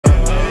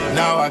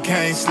Now I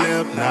can't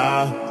slip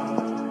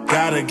now.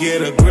 Gotta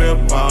get a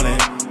grip on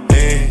it,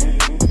 eh.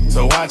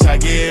 So watch I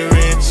get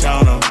rich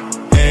on them,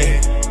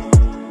 eh.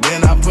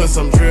 Then I put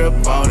some drip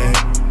on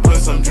it, put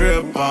some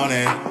drip on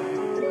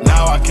it.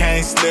 Now I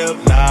can't slip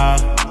now.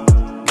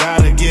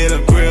 Gotta get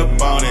a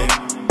grip on it,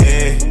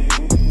 eh.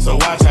 So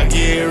watch I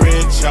get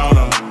rich on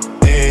them,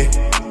 eh.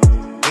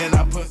 Then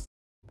I put.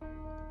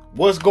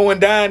 What's going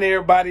down,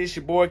 everybody? It's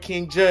your boy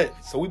King Jut.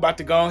 So we about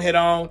to go ahead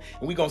on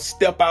and we gonna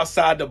step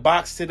outside the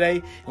box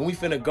today, and we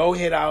finna go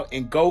head out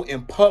and go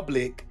in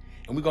public,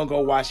 and we gonna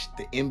go watch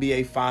the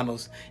NBA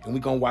Finals, and we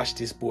gonna watch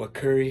this boy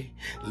Curry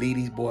lead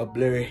these boy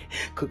Blurry,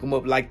 cook them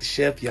up like the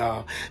chef,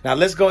 y'all. Now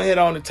let's go ahead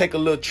on and take a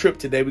little trip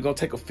today. We're gonna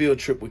take a field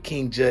trip with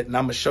King Jut, and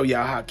I'm gonna show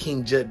y'all how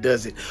King Jut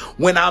does it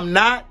when I'm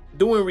not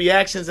doing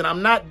reactions and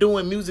I'm not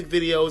doing music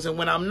videos, and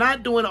when I'm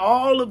not doing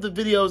all of the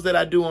videos that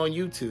I do on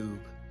YouTube.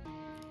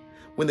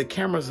 When the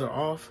cameras are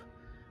off,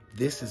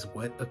 this is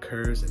what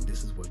occurs and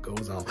this is what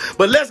goes on.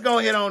 But let's go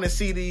ahead on and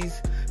see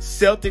these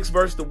Celtics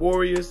versus the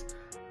Warriors.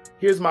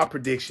 Here's my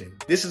prediction.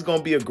 This is going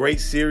to be a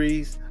great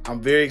series. I'm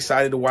very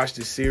excited to watch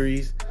this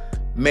series.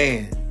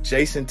 Man,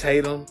 Jason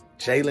Tatum,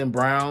 Jaylen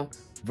Brown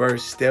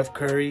versus Steph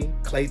Curry,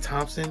 Klay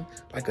Thompson,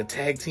 like a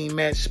tag team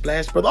match,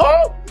 Splash Brothers.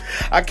 Oh,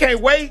 I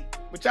can't wait.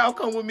 But y'all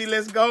come with me.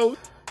 Let's go.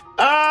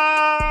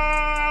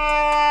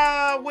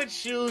 What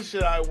shoes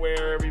should I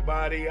wear,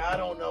 everybody? I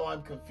don't know.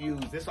 I'm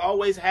confused. This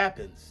always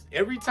happens.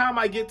 Every time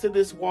I get to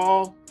this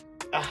wall,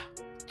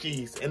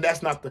 geez. And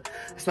it's not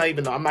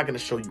even, I'm not going to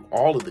show you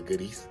all of the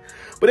goodies.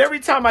 But every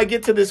time I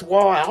get to this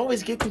wall, I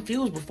always get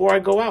confused before I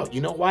go out.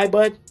 You know why,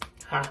 bud?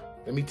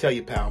 Let me tell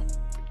you, pal.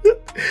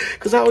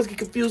 Because I always get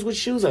confused what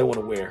shoes I want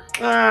to wear.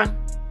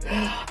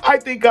 I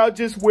think I'll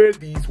just wear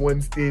these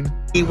ones then.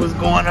 Hey, what's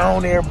going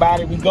on,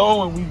 everybody? We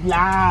going. We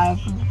live.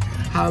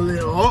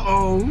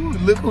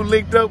 Look who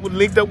linked up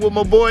with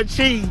my boy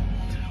Chi.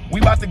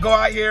 We about to go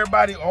out here,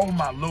 everybody. Oh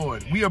my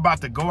Lord. We are about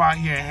to go out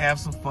here and have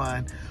some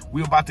fun.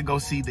 We're about to go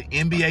see the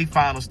NBA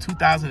Finals,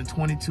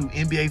 2022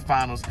 NBA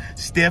Finals.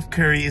 Steph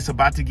Curry is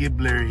about to get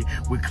blurry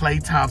with Klay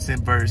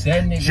Thompson versus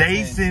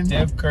Jason.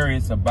 Steph Curry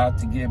is about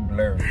to get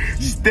blurry.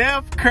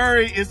 Steph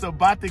Curry is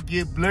about to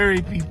get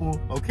blurry,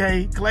 people.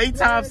 Okay? Klay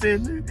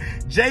Thompson,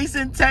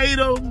 Jason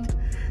Tatum,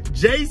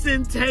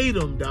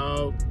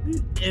 dog,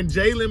 and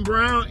Jaylen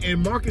Brown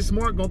and Marcus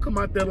Smart gonna come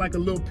out there like a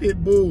little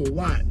pit bull.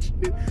 Watch.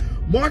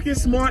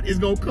 Marcus Smart is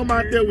gonna come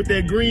out there with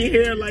that green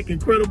hair like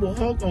Incredible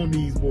Hulk on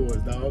these boys,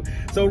 dog.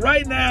 So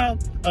right now,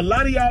 a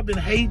lot of y'all been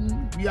hating.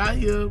 We out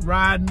here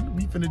riding.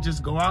 We finna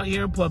just go out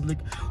here in public.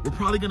 We're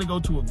probably gonna go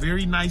to a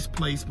very nice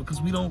place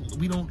because we don't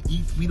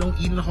eat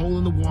in the hole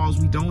in the walls.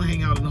 We don't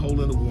hang out in the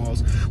hole in the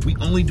walls. We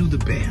only do the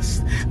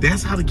best.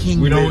 That's how the king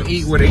We lives. don't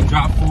eat where they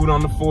drop food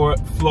on the floor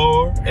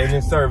and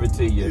then serve it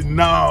to you.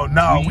 No,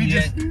 we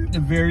just the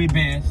very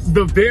best.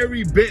 The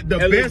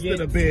best of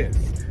the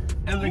best.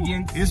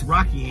 Elegance. It's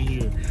rocky in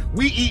here.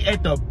 We eat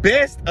at the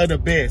best of the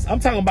best. I'm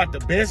talking about the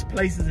best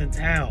places in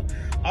town.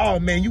 Oh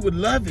man, you would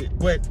love it.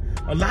 But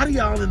a lot of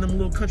y'all in them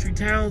little country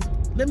towns,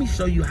 let me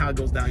show you how it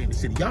goes down here in the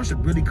city. Y'all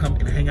should really come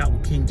and hang out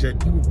with King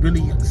Jut. You will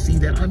really see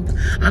that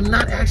I'm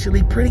not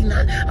actually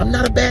I'm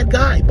not a bad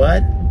guy,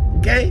 bud.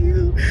 Okay?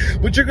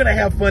 But you're gonna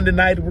have fun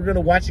tonight. We're gonna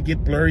watch it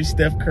get blurry.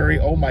 Steph Curry,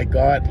 oh my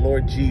God,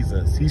 Lord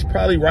Jesus. He's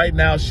probably right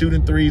now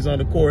shooting threes on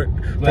the court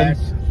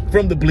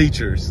from the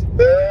bleachers.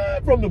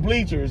 From the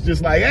bleachers,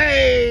 just like,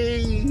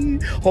 hey,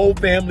 whole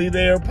family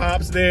there,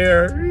 Pop's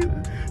there,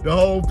 the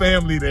whole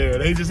family there.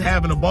 They just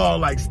having a ball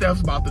like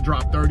Steph's about to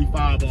drop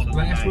 35 on him.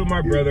 Last with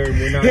my brother. And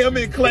him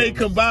and Klay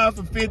combined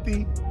for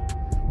 50.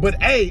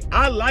 But hey,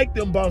 I like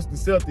them Boston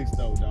Celtics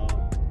though,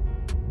 dog.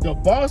 The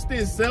Boston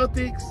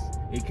Celtics.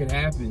 It could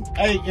happen.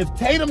 Hey, if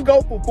Tatum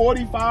go for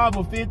 45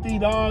 or 50,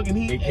 dog, and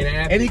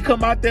he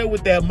come out there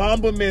with that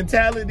Mamba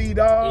mentality,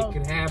 dog. It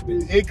could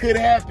happen. It could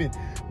happen.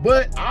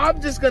 But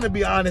I'm just going to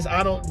be honest.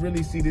 I don't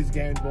really see this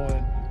game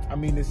going. I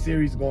mean, this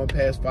series going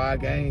past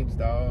 5 games,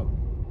 dog.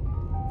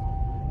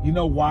 You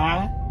know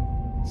why?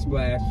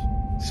 Splash.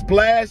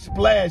 Splash,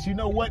 splash. You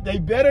know what? They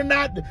better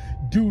not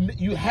do.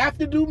 You have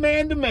to do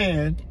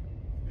man-to-man.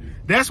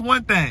 That's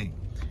one thing.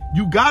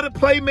 You got to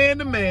play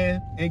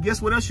man-to-man. And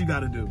guess what else you got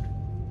to do?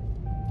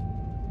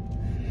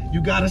 You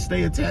got to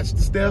stay attached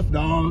to Steph,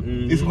 dog.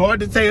 It's hard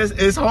to tell.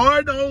 It's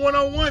hard on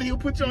one-on-one. He'll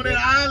put you on that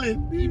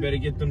island. You better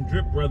get them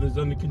drip brothers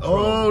under control.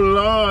 Oh,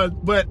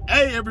 Lord. But,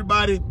 hey,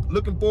 everybody,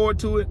 looking forward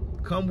to it.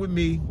 Come with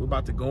me. We're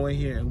about to go in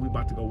here, and we're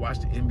about to go watch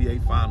the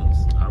NBA Finals.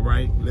 All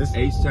right? Listen.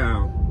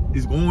 H-Town.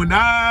 It's going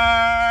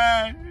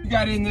down. You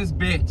got in this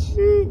bitch.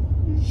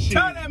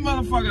 Tell that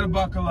motherfucker to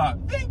buckle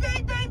up. Ding,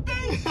 ding, ding,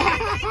 ding.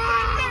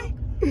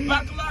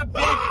 Buckle up,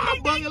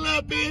 bitch. Buckle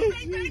up,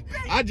 bitch.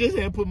 I just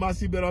had to put my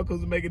seatbelt on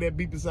because of making that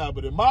beeping sound.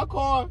 But in my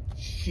car,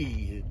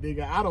 shit,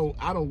 nigga, I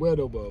don't wear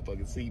no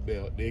motherfucking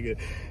seatbelt, nigga.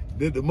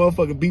 The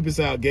motherfucking beeping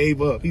sound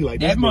gave up. He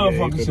like, that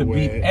motherfucker should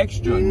beep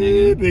extra,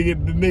 nigga.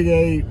 The nigga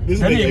ain't. This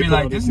nigga be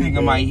like, this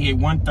nigga might hit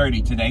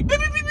 130 today.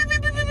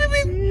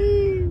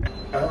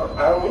 I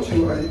don't want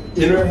you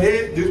in her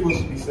head. This is what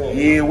she be saying.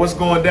 Yeah, what's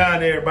going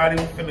down there,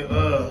 everybody? We finna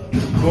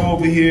go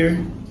over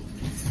here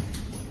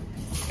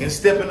and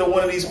step into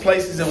one of these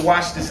places and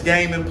watch this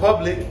game in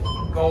public,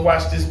 gonna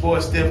watch this boy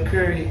Steph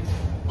Curry.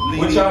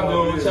 What y'all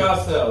doing with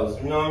yourselves?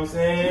 You know what I'm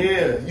saying?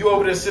 Yeah, you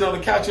over there sitting on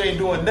the couch, you ain't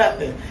doing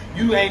nothing.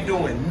 You ain't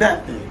doing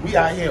nothing. We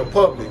out here in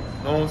public.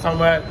 You know what I'm talking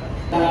about?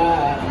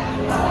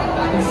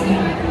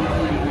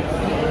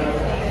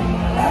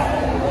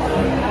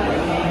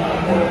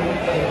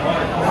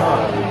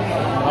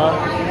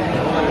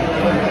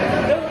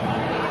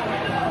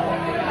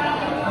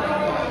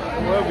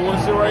 What, you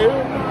wanna sit right here?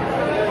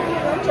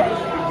 I'm trying to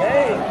see the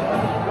game.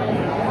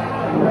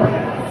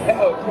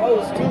 Hell,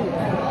 close too.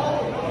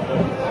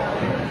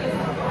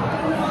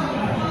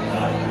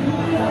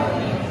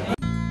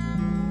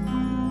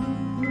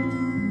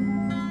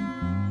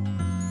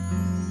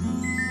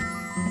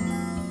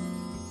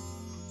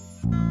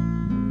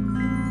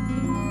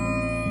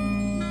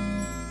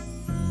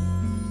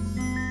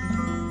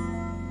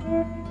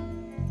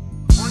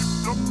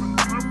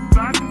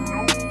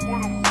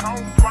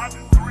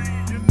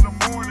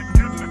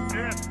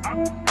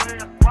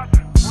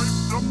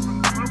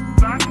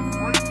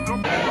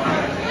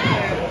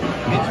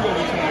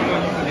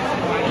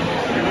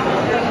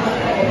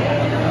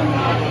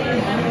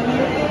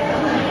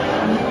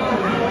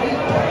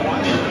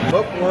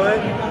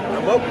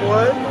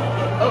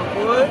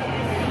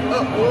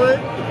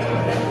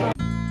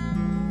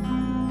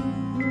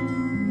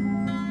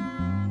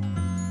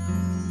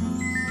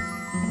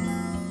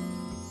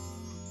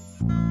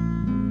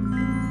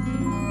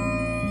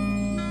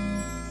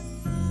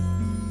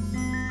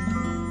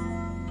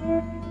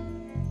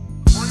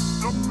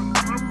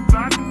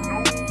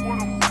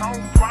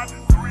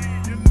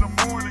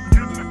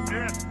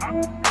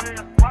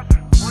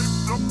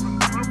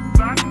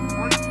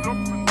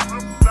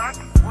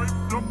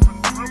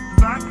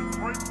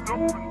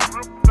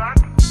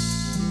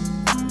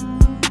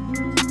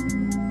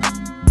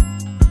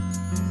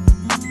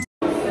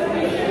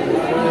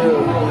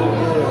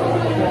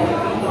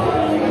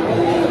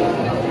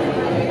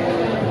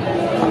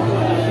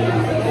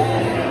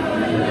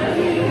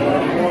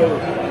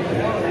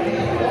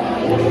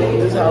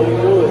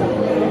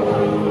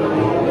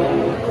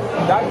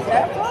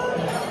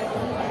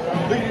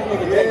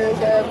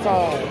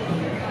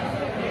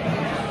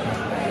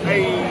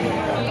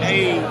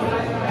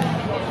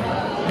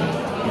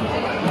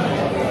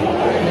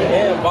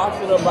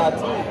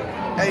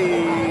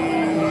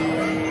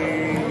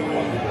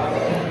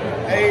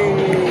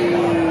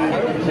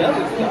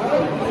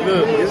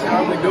 Look, this is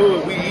how we do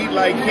it. We eat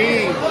like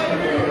kings.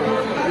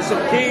 It's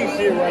some king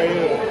shit right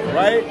here,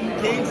 right?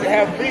 Kings that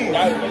have feast.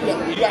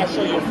 You gotta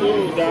show your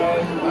food, dog.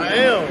 I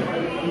am.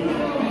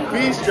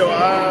 Feast your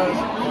eyes.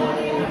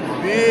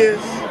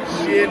 This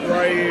shit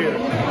right here.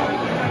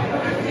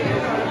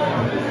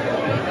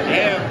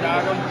 Damn,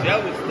 dog, I'm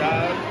jealous,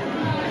 dog.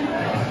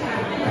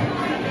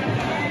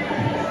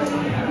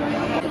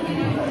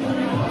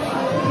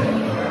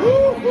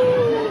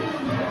 Woo-hoo.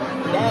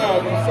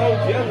 Dog, I'm so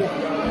jealous,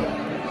 dog.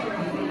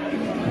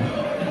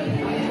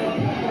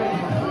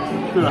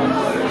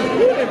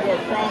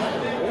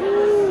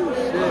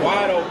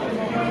 Wide open.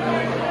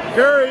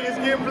 Curry is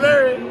getting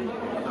blurry.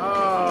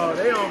 Oh,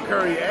 they on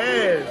Curry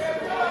ass.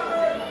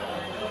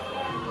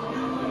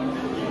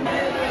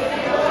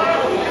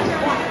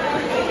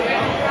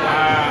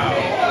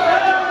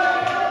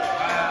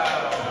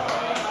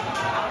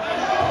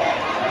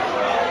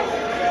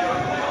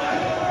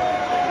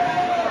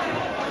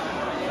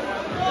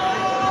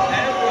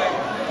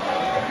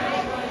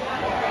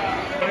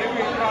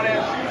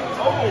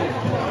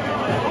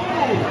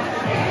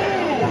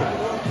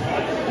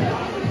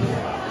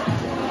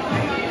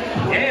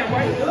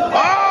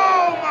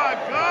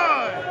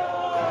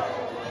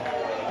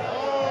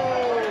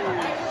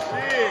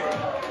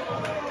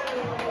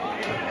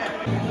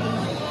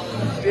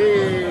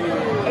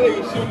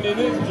 Shooting in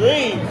his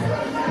dreams.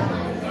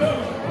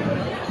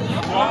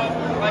 Well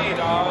played,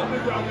 dog.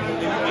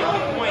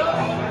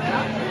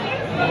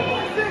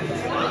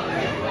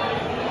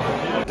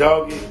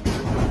 Doggy.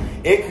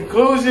 In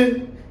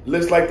conclusion,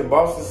 looks like the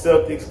Boston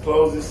Celtics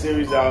closed this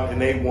series out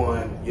and they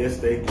won. Yes,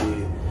 they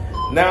did.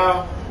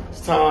 Now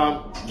it's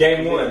time.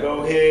 Game one.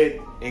 Go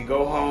ahead and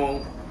go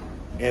home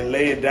and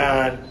lay it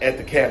down at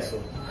the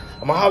castle.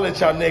 I'm going to holler at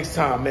y'all next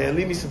time, man.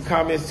 Leave me some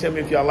comments. Tell me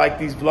if y'all like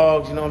these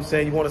vlogs. You know what I'm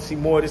saying? You want to see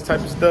more of this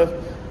type of stuff?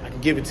 I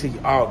can give it to you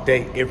all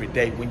day, every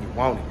day when you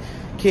want it.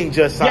 King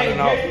Just signing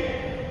off.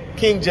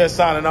 King Just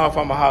signing off.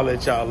 I'm going to holler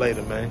at y'all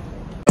later, man.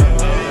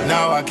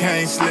 No, I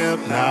can't slip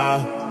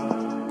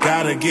now.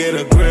 Gotta get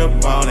a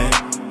grip on it.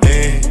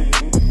 Eh.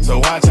 So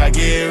watch I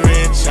get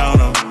rich on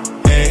them.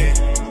 Eh.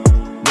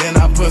 Then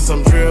I put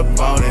some drip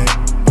on it.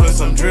 Put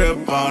some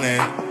drip on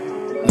it.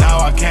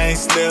 Now I can't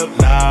slip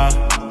now.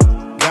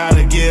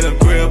 Gotta get a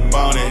grip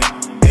on it,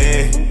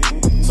 yeah.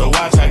 So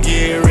watch I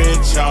get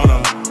rich on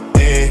them.